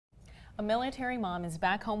A military mom is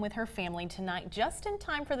back home with her family tonight just in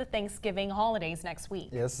time for the Thanksgiving holidays next week.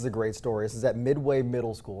 Yeah, this is a great story. This is at Midway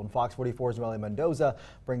Middle School, and Fox 44's Nohely Mendoza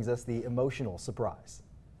brings us the emotional surprise.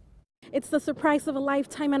 It's the surprise of a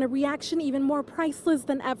lifetime and a reaction even more priceless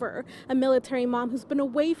than ever. A military mom who's been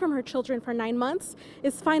away from her children for 9 months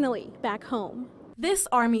is finally back home. This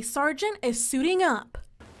Army sergeant is suiting up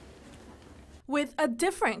with a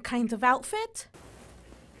different kind of outfit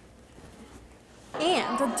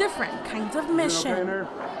and a different kind of mission.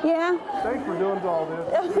 Yeah. Thanks for doing all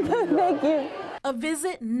this. Thank you. A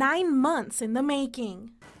visit 9 months in the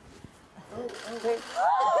making.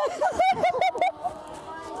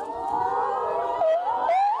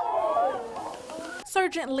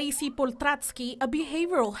 Sergeant Lacey Poltratsky, a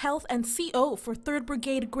behavioral health and CO for 3rd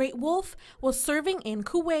Brigade Great Wolf, was serving in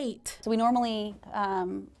Kuwait. So we normally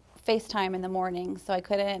FaceTime in the morning, so I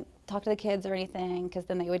couldn't talk to the kids or anything because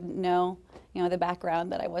then they wouldn't know, the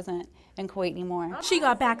background that I wasn't in Kuwait anymore. She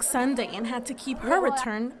got back Sunday and had to keep her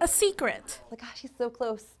return a secret. Like, gosh, she's so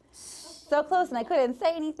close. So close, and I couldn't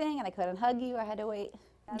say anything, and I couldn't hug you. I had to wait.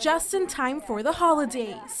 Just in time for the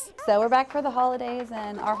holidays. So we're back for the holidays,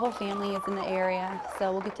 and our whole family is in the area,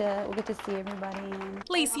 so we'll get to see everybody.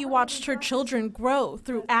 Lacey watched her children grow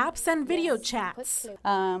through apps and video chats.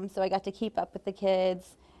 So I got to keep up with the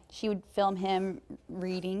kids. She would film him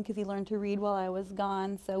reading because he learned to read while I was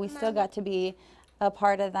gone, so we still got to be a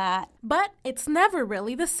part of that. But it's never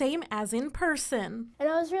really the same as in person. And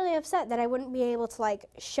I was really upset that I wouldn't be able to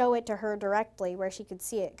show it to her directly where she could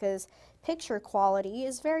see it because picture quality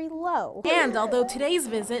is very low. And although today's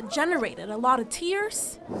visit generated a lot of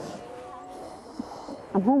tears,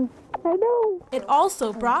 I'm home. I know. It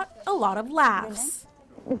also brought a lot of laughs.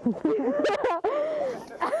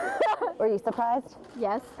 Were you surprised?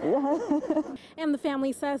 Yes. And the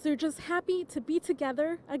family says they're just happy to be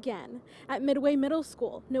together again. At Midway Middle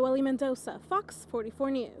School, Nohely Mendoza, Fox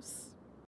 44 News.